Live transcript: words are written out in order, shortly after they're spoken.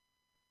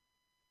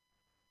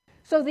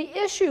So the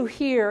issue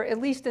here, at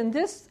least in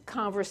this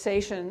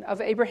conversation of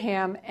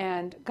Abraham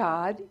and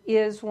God,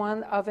 is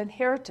one of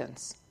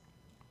inheritance.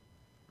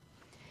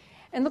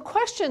 And the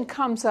question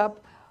comes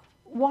up,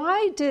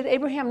 why did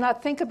Abraham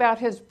not think about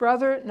his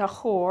brother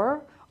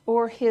Nahor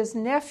or his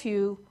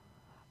nephew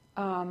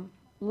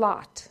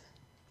Lot?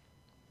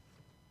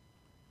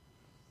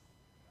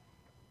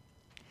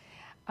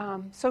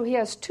 So he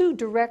has two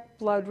direct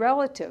blood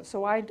relatives.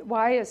 So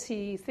why is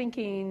he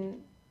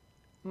thinking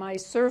my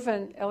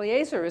servant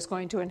Eliezer is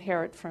going to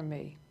inherit from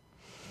me?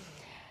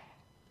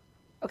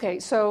 Okay,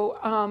 so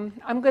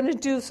I'm going to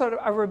do sort of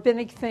a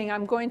rabbinic thing.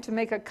 I'm going to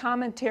make a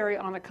commentary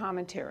on a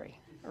commentary.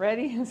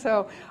 Ready?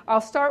 So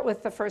I'll start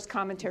with the first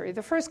commentary.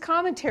 The first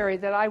commentary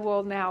that I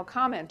will now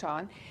comment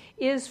on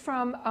is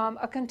from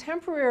a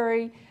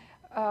contemporary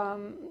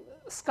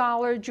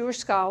scholar, Jewish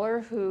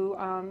scholar, who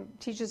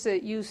teaches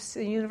at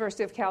the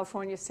University of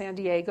California, San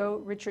Diego,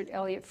 Richard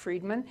Elliott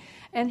Friedman.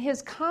 And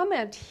his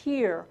comment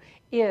here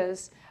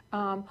is,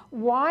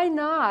 why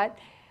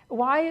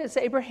is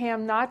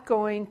Abraham not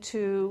going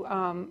to,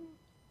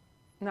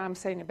 now I'm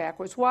saying it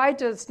backwards, why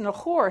does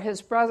Nahor,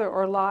 his brother,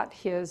 or Lot,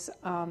 his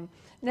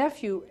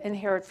nephew,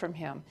 inherit from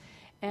him?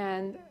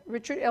 And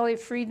Richard Elliott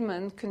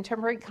Friedman,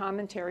 contemporary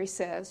commentary,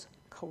 says,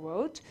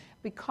 quote,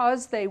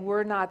 because they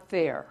were not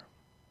there.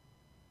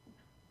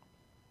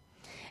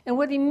 And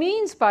what he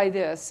means by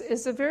this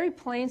is a very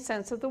plain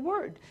sense of the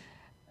word.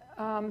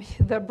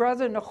 The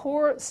brother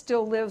Nahor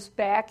still lives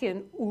back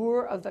in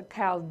Ur of the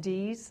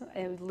Chaldees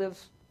and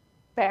lives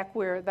back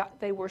where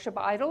they worship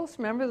idols.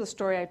 Remember the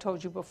story I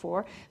told you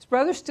before? His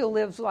brother still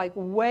lives like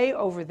way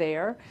over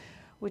there,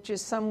 which is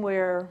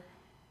somewhere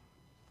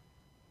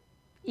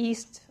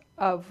east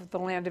of the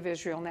land of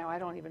Israel now. I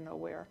don't even know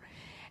where.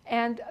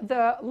 And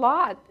the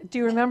Lot, do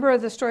you remember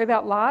the story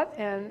about Lot?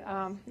 And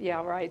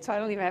yeah, right. So I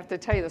don't even have to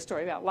tell you the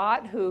story about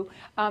Lot, who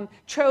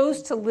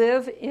chose to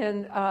live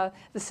in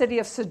the city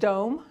of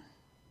Sodom.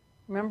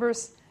 Remember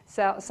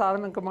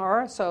Sodom and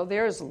Gomorrah? So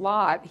there's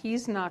Lot.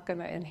 He's not going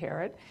to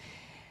inherit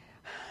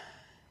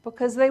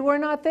because they were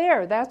not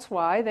there. That's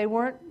why they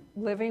weren't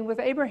living with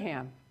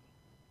Abraham.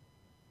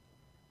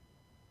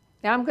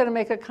 Now I'm going to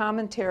make a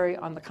commentary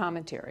on the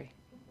commentary.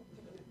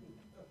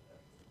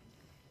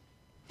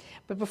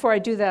 But before I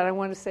do that, I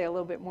want to say a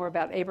little bit more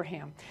about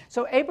Abraham.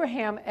 So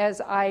Abraham,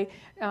 as I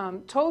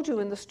told you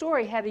in the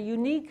story, had a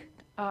unique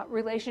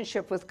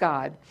relationship with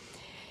God.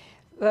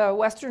 The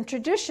Western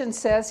tradition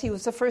says he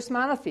was the first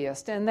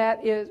monotheist, and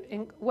that is,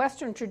 in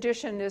Western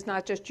tradition is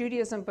not just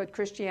Judaism, but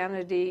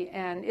Christianity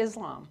and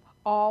Islam.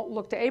 All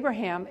look to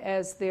Abraham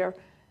as their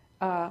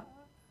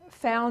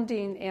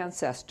founding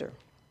ancestor.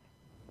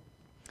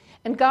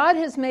 And God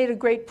has made a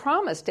great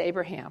promise to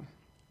Abraham.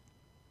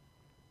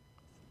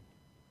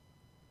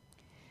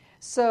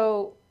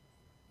 So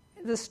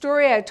the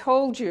story I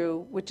told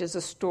you, which is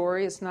a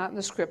story, it's not in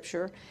the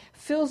scripture,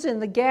 fills in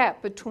the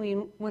gap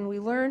between when we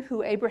learn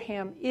who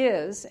Abraham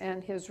is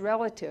and his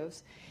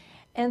relatives,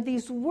 and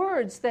these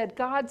words that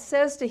God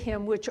says to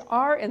him, which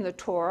are in the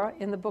Torah,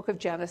 in the book of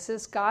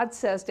Genesis. God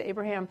says to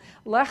Abraham,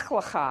 Lech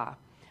lecha,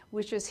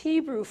 which is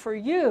Hebrew for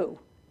you,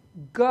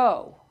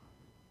 go.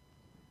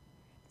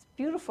 It's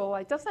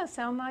beautiful. Doesn't that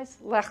sound nice?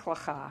 Lech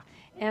lecha.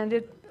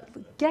 And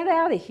get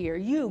out of here.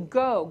 You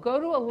go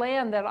to a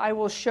land that I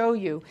will show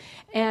you.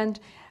 And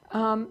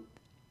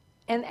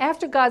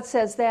after God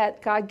says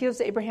that, God gives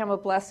Abraham a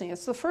blessing.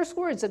 It's the first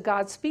words that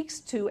God speaks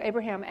to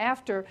Abraham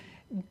after,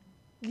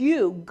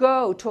 you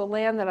go to a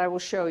land that I will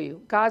show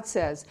you. God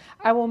says,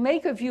 I will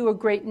make of you a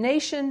great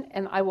nation,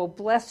 and I will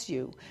bless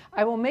you.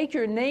 I will make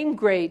your name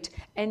great,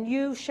 and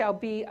you shall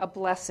be a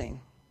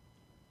blessing.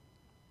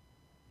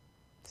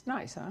 It's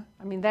nice, huh?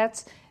 I mean,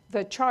 that's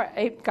the chart.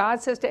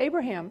 God says to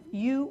Abraham,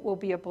 you will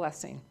be a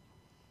blessing.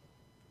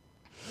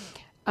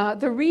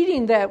 The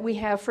reading that we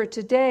have for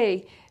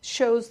today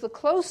shows the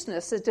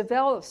closeness that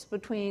develops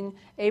between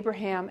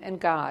Abraham and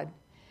God.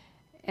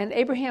 And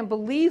Abraham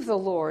believed the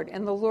Lord,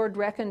 and the Lord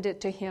reckoned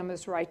it to him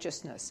as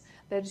righteousness.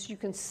 That is, you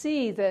can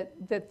see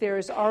that there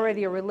is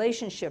already a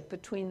relationship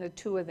between the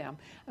two of them.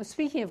 I'm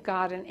speaking of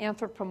God in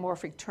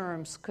anthropomorphic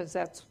terms because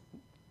that's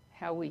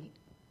how we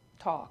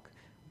talk.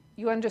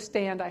 You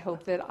understand, I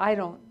hope, that I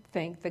don't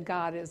think that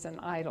God is an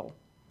idol,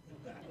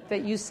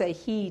 that you say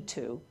he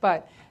to,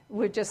 but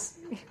we're just,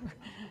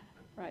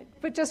 right,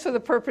 but just for the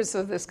purpose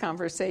of this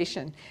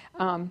conversation.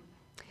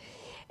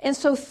 And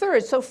so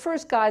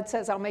first God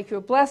says, I'll make you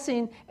a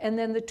blessing, and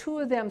then the two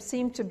of them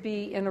seem to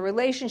be in a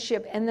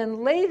relationship, and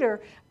then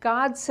later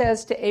God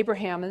says to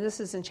Abraham, and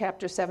this is in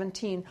chapter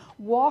 17,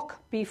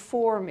 walk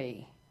before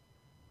me.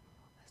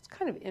 It's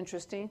kind of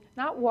interesting,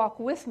 not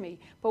walk with me,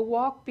 but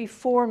walk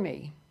before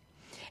me.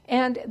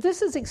 And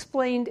this is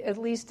explained, at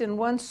least in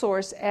one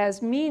source,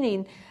 as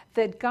meaning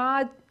that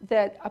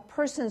that a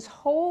person's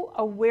whole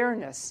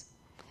awareness,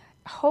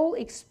 whole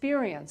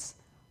experience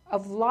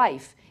of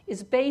life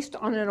is based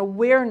on an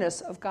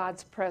awareness of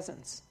God's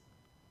presence.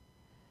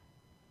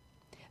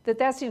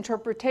 That's the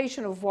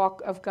interpretation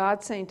of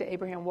God saying to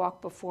Abraham,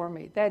 walk before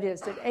me. That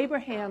is, that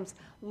Abraham's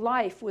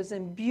life was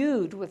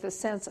imbued with a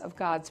sense of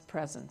God's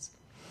presence.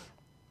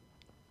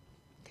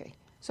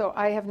 So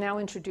I have now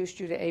introduced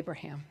you to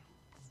Abraham.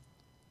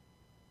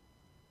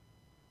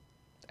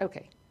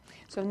 Okay,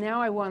 so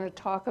now I want to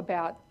talk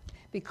about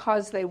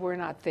because they were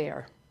not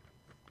there.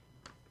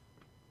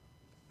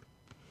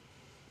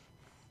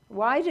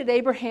 Why did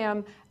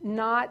Abraham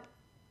not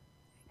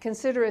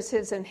consider as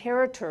his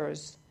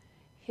inheritors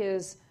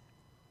his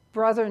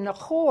brother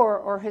Nahor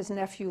or his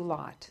nephew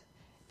Lot?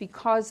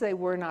 Because they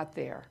were not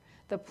there.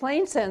 The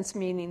plain sense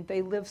meaning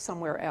they lived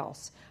somewhere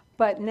else.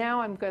 But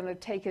now I'm going to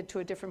take it to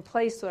a different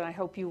place, and I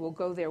hope you will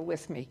go there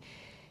with me.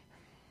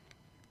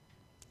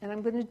 And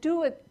I'm going to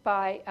do it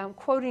by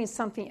quoting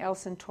something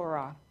else in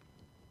Torah.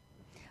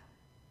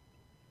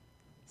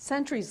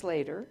 Centuries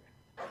later,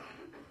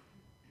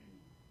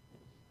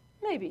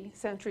 maybe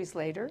centuries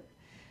later,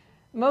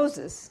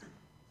 Moses,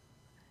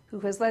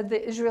 who has led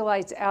the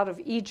Israelites out of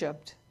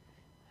Egypt,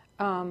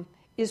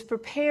 is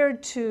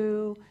prepared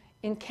to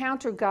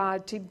encounter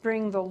God to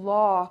bring the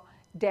law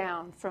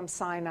down from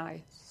Sinai,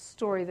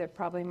 story that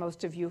probably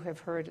most of you have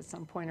heard at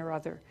some point or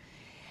other.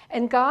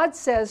 And God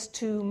says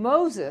to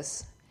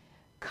Moses,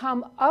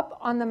 "Come up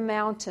on the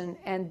mountain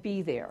and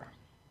be there."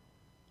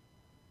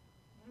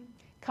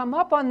 Come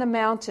up on the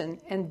mountain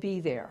and be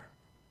there.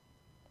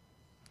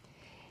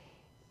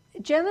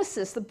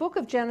 Genesis, the book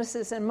of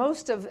Genesis and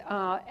most of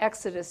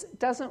Exodus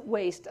doesn't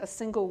waste a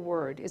single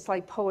word. It's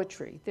like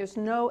poetry. There's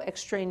no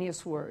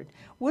extraneous word.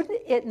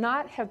 Wouldn't it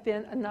not have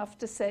been enough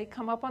to say,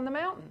 come up on the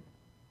mountain?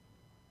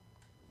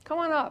 Come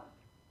on up.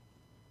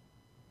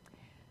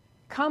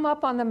 Come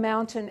up on the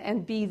mountain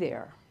and be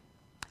there.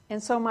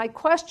 And so my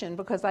question,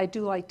 because I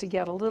do like to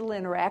get a little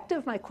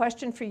interactive, my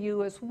question for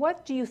you is,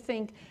 what do you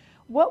think,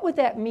 what would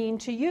that mean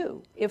to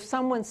you if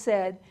someone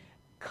said,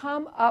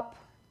 come up,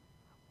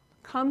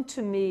 come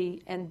to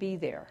me and be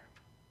there?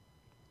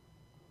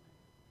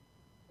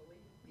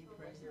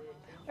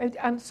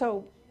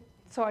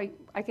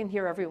 I can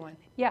hear everyone.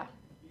 Yeah.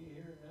 Be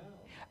here now.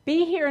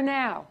 Be here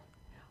now.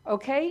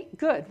 Okay,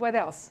 good. What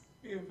else?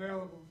 Be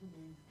available to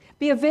me.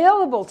 Be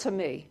available to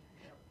me.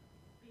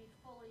 Be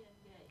fully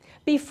engaged.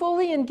 Be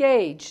fully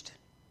engaged.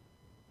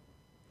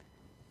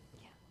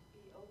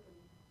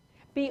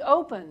 Be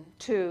open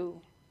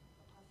to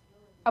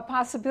a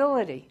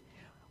possibility.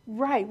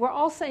 Right. We're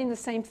all saying the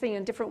same thing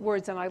in different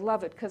words, and I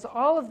love it because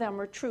all of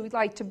them are true.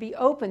 Like to be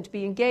open, to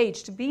be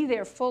engaged, to be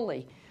there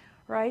fully.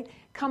 Right?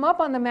 Come up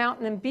on the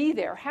mountain and be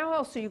there. How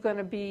else are you going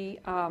to be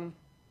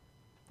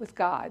with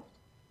God?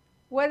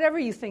 Whatever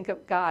you think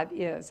of God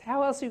is,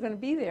 how else are you going to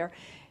be there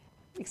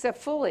except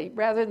fully,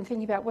 rather than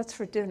thinking about what's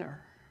for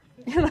dinner?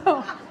 You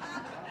know?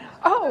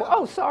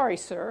 oh, sorry,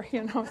 sir.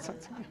 You know.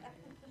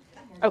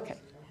 Okay.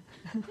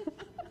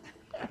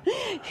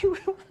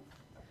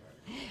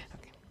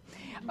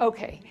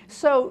 Okay,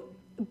 so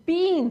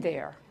being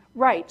there,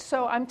 right.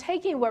 So I'm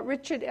taking what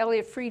Richard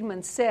Elliott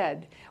Friedman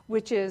said,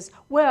 which is,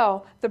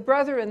 well, the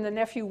brother and the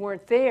nephew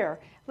weren't there.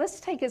 Let's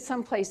take it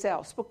someplace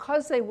else.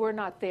 Because they were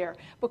not there.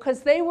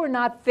 Because they were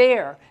not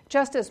there,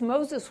 just as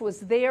Moses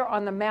was there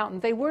on the mountain,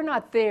 they were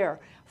not there,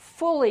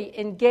 fully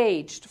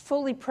engaged,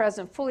 fully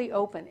present, fully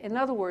open. In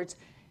other words,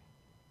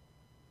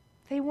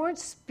 they weren't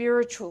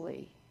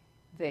spiritually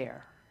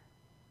there.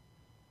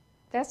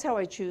 That's how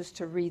I choose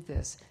to read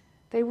this.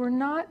 They were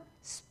not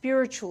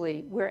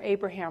spiritually where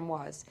Abraham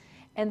was.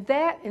 And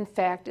that, in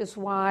fact, is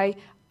why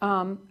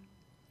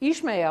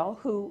Ishmael,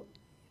 who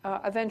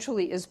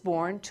eventually is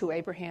born to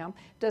Abraham,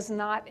 does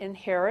not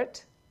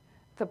inherit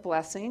the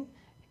blessing.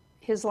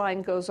 His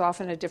line goes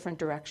off in a different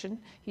direction.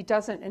 He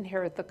doesn't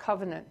inherit the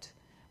covenant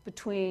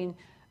between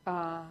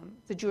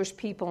the Jewish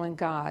people and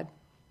God.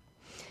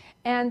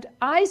 And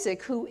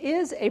Isaac, who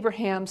is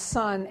Abraham's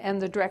son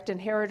and the direct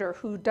inheritor,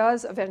 who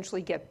does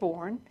eventually get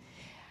born,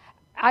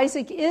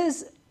 Isaac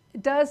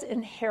does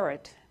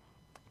inherit.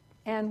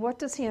 And what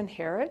does he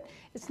inherit?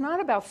 It's not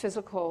about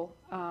physical,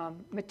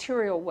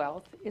 material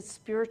wealth. It's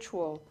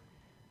spiritual,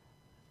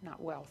 not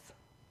wealth.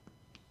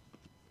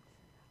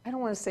 I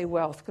don't want to say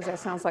wealth because that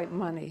sounds like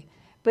money,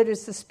 but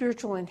it's the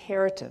spiritual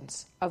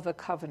inheritance of the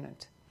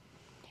covenant.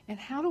 And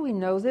how do we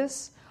know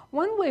this?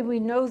 One way we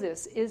know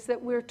this is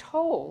that we're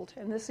told,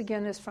 and this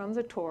again is from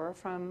the Torah,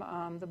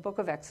 from the book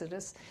of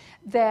Exodus,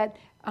 that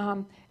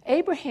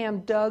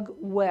Abraham dug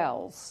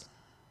wells,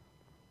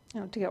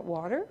 to get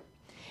water.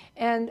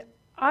 And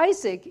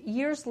Isaac,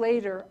 years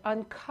later,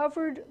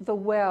 uncovered the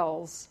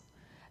wells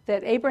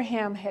that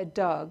Abraham had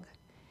dug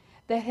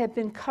that had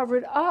been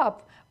covered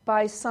up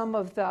by some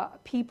of the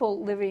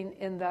people living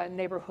in the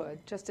neighborhood,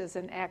 just as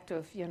an act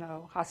of,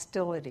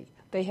 hostility.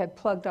 They had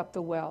plugged up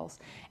the wells.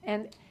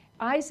 And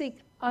Isaac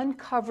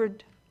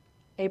uncovered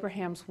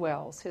Abraham's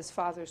wells, his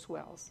father's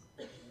wells.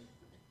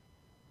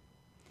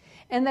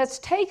 And that's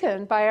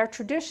taken by our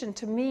tradition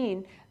to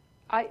mean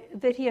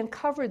that he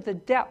uncovered the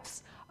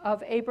depths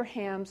of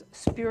Abraham's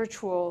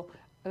spiritual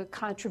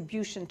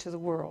contribution to the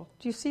world.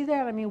 Do you see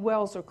that? I mean,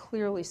 wells are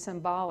clearly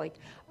symbolic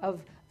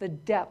of the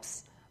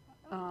depths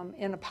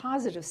in a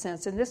positive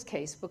sense in this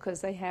case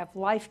because they have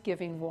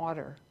life-giving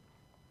water.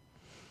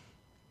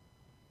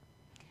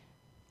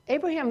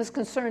 Abraham is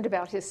concerned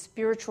about his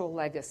spiritual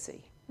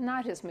legacy,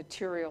 not his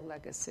material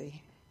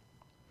legacy.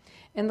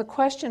 And the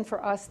question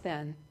for us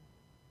then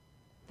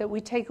that we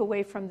take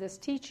away from this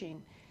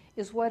teaching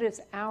is, what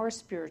is our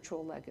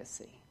spiritual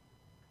legacy?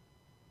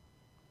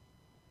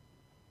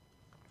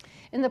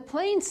 In the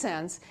plain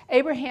sense,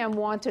 Abraham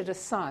wanted a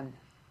son.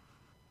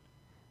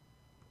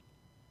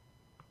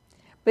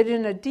 But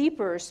in a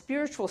deeper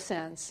spiritual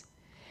sense,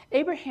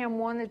 Abraham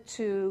wanted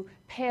to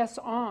pass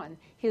on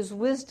his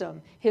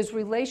wisdom, his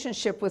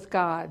relationship with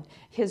God,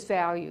 his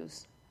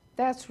values.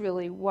 That's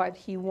really what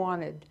he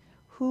wanted.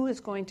 Who is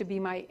going to be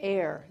my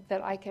heir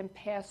that I can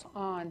pass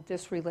on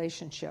this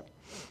relationship?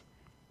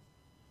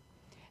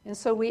 And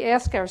so we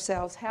ask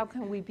ourselves, how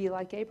can we be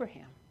like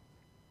Abraham?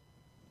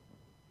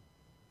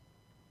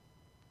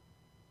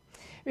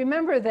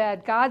 Remember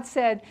that God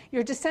said,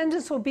 your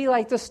descendants will be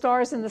like the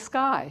stars in the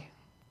sky.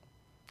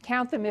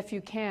 Count them if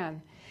you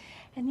can.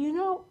 And you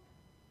know,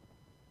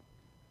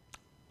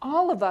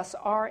 all of us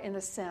are, in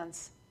a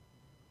sense,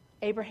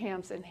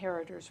 Abraham's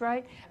inheritors,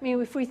 right? I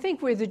mean, if we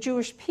think we're the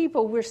Jewish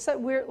people,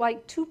 we're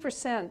like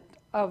 2%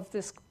 of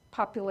this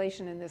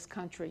population in this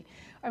country.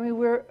 I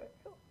mean,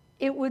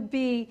 it would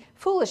be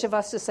foolish of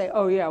us to say,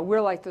 oh yeah,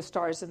 we're like the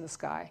stars in the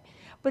sky.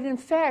 But in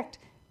fact,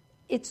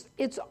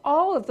 it's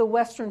all of the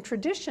Western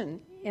tradition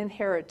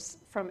inherits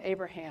from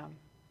Abraham,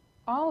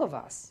 all of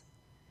us.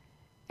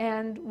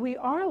 And we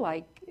are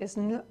like, as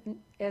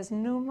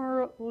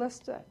numerous,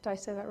 did I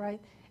say that right?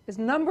 As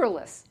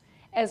numberless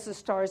as the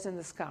stars in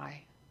the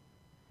sky.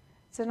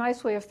 It's a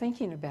nice way of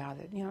thinking about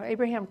it. You know,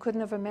 Abraham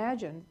couldn't have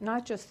imagined,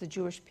 not just the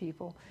Jewish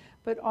people,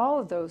 but all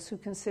of those who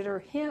consider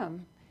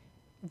him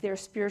their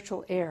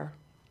spiritual heir.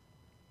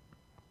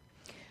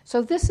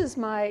 So this is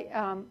my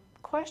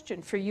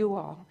question for you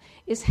all,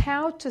 is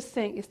how to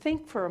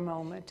think for a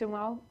moment, and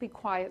I'll be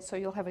quiet so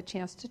you'll have a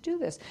chance to do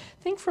this.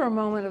 Think for a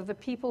moment of the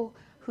people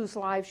whose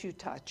lives you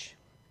touch.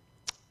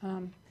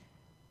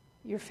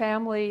 Your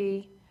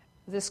family,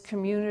 this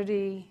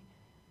community,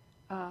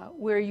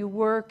 where you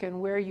work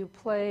and where you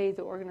play,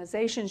 the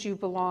organizations you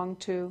belong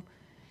to.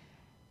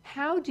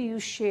 How do you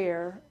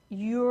share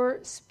your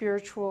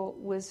spiritual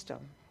wisdom?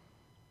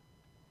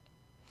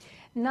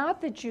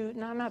 Not that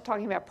I'm not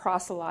talking about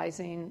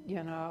proselytizing,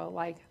 you know,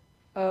 like,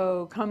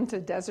 oh, come to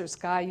Desert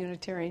Sky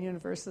Unitarian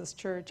Universalist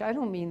Church. I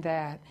don't mean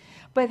that.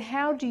 But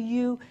how do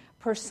you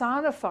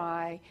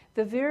personify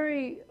the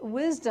very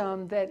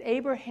wisdom that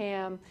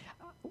Abraham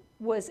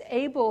was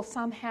able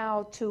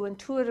somehow to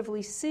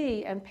intuitively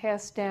see and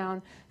pass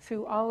down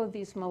through all of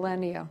these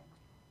millennia?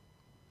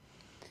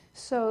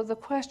 So the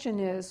question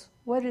is,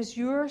 what is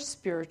your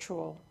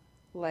spiritual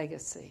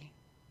legacy?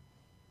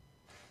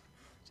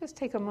 Just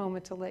take a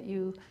moment to let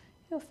you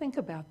think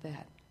about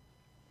that.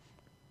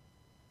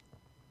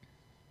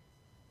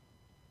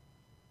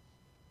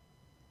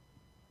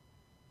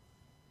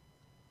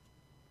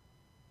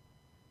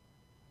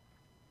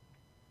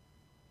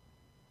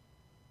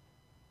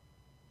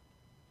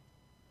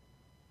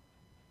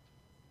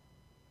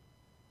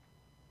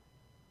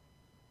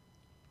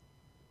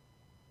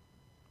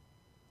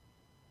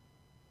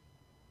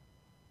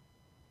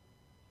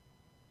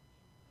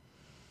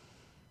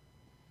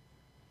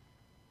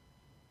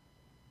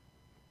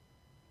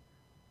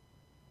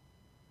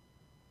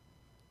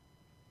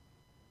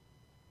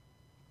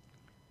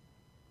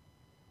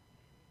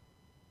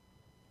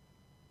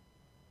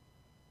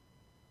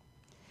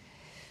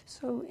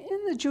 So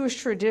in the Jewish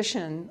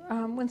tradition,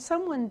 when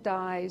someone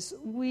dies,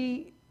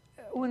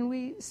 when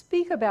we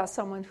speak about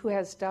someone who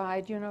has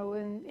died,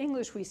 in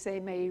English we say,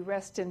 may he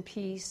rest in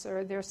peace,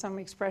 or there are some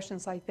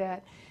expressions like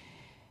that.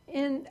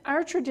 In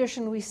our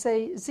tradition, we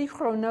say,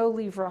 zichrono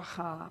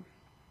livracha,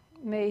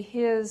 may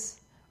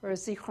his, or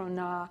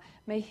zichrona,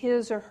 may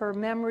his or her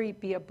memory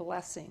be a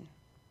blessing.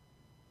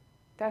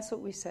 That's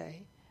what we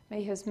say.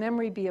 May his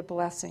memory be a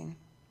blessing.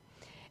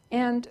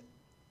 And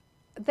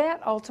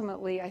that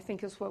ultimately, I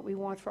think, is what we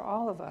want for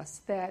all of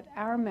us, that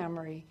our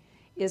memory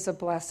is a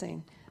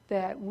blessing,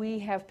 that we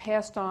have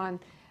passed on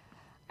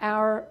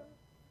our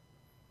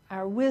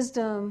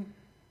wisdom,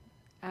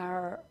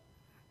 our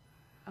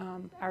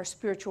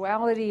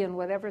spirituality in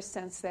whatever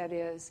sense that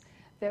is,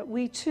 that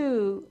we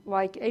too,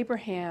 like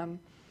Abraham,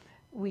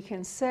 we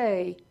can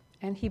say,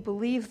 and he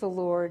believed the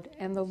Lord,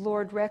 and the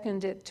Lord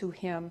reckoned it to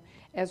him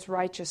as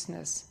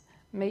righteousness.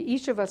 May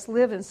each of us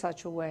live in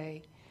such a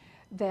way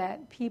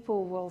that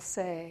people will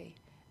say,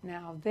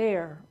 now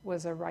there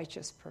was a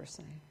righteous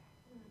person.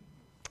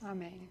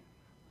 Amen.